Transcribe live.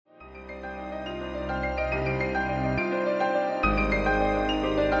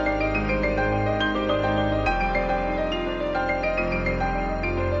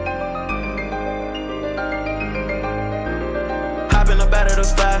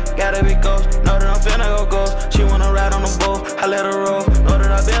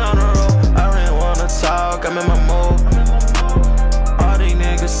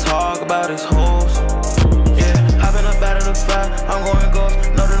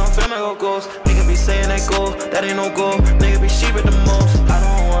ghost. Nigga be saying that goal, that ain't no goal. Nigga be sheep at the most. I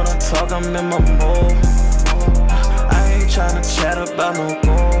don't wanna talk, I'm in my mode. I ain't tryna chat about no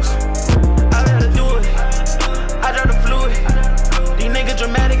goals. I gotta do it, I drive the fluid. These niggas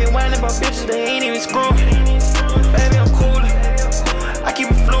dramatic and whining about bitches, they ain't even screwing. Baby, I'm coolin', I keep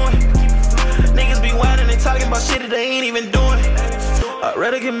it fluent. Niggas be whining and talking about shit that they ain't even doing. I'd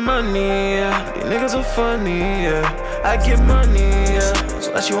rather get money, yeah. These niggas are funny, yeah. I get money, yeah.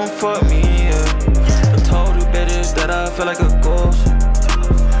 So that she won't fuck me, yeah. I told you bitches that I feel like a ghost.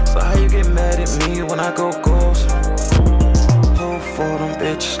 So how you get mad at me when I go ghost? Who for them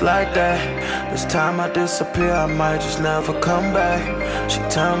bitches like that? This time I disappear, I might just never come back. She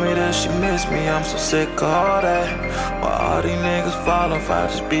tell me that she miss me, I'm so sick of all that. Why all these niggas fall off, I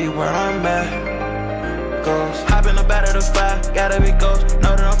just be where I'm at. Ghost. Hop in the back of the fire, gotta be ghost.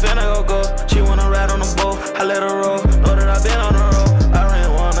 Know that I'm finna go ghost. She wanna ride on the boat, I let her roll. Know that I've been on the road, I really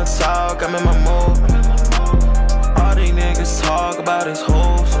wanna talk, I'm in my mode. All these niggas talk about his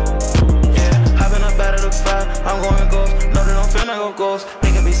hoes. Yeah, hop in the back of the fire, I'm going ghost. Know that I'm finna go ghost.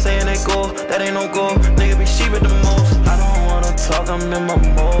 Nigga be saying they go, that ain't no goal. Nigga be sheep at the most. I don't wanna talk, I'm in my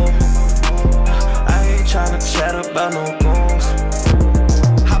mode. I ain't tryna chat about no goals.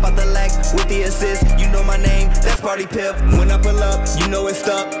 With the assist, you know my name, that's Party Pip. When I pull up, you know it's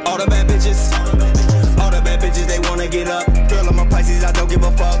stuck. All the bad bitches, they wanna get up. Girl, I'm a Pisces, I don't give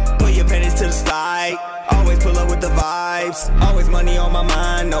a fuck. Put your panties to the side, always pull up with the vibes. Always money on my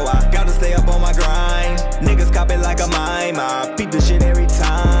mind, no, I gotta stay up on my grind. Niggas cop it like a mime, I peep the shit every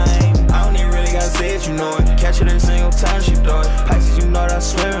time. I don't even really gotta say it, you know it. Catch it every single time she do it. Pisces, you know that I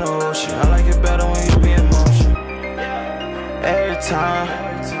swim in the ocean. I like it better when you be in motion. Every time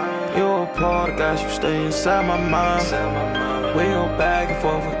you a part, got you stay inside my mind. We go back and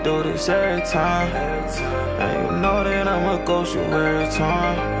forth, we do this every time. And you know that I'ma ghost you every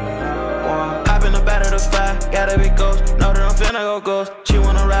time. Hop in the back of the fire, gotta be ghost. Know that I'm finna go ghost. She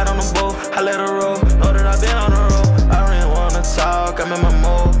wanna ride on the boat, I let her roll. Know that I've been on the road, I really wanna talk, I'm in my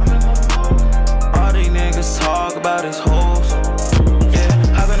mode. All these niggas talk about his hoes. Yeah,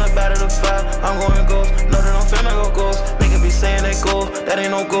 hop in the back of the fire, I'm going ghost. Know that I'm finna go ghost. Nigga be saying that goal, that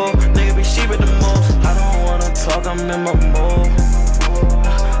ain't no goal. Nigga be sheep at the most. I don't wanna talk, I'm in my mode.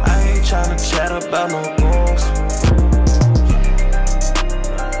 I ain't tryna chat about no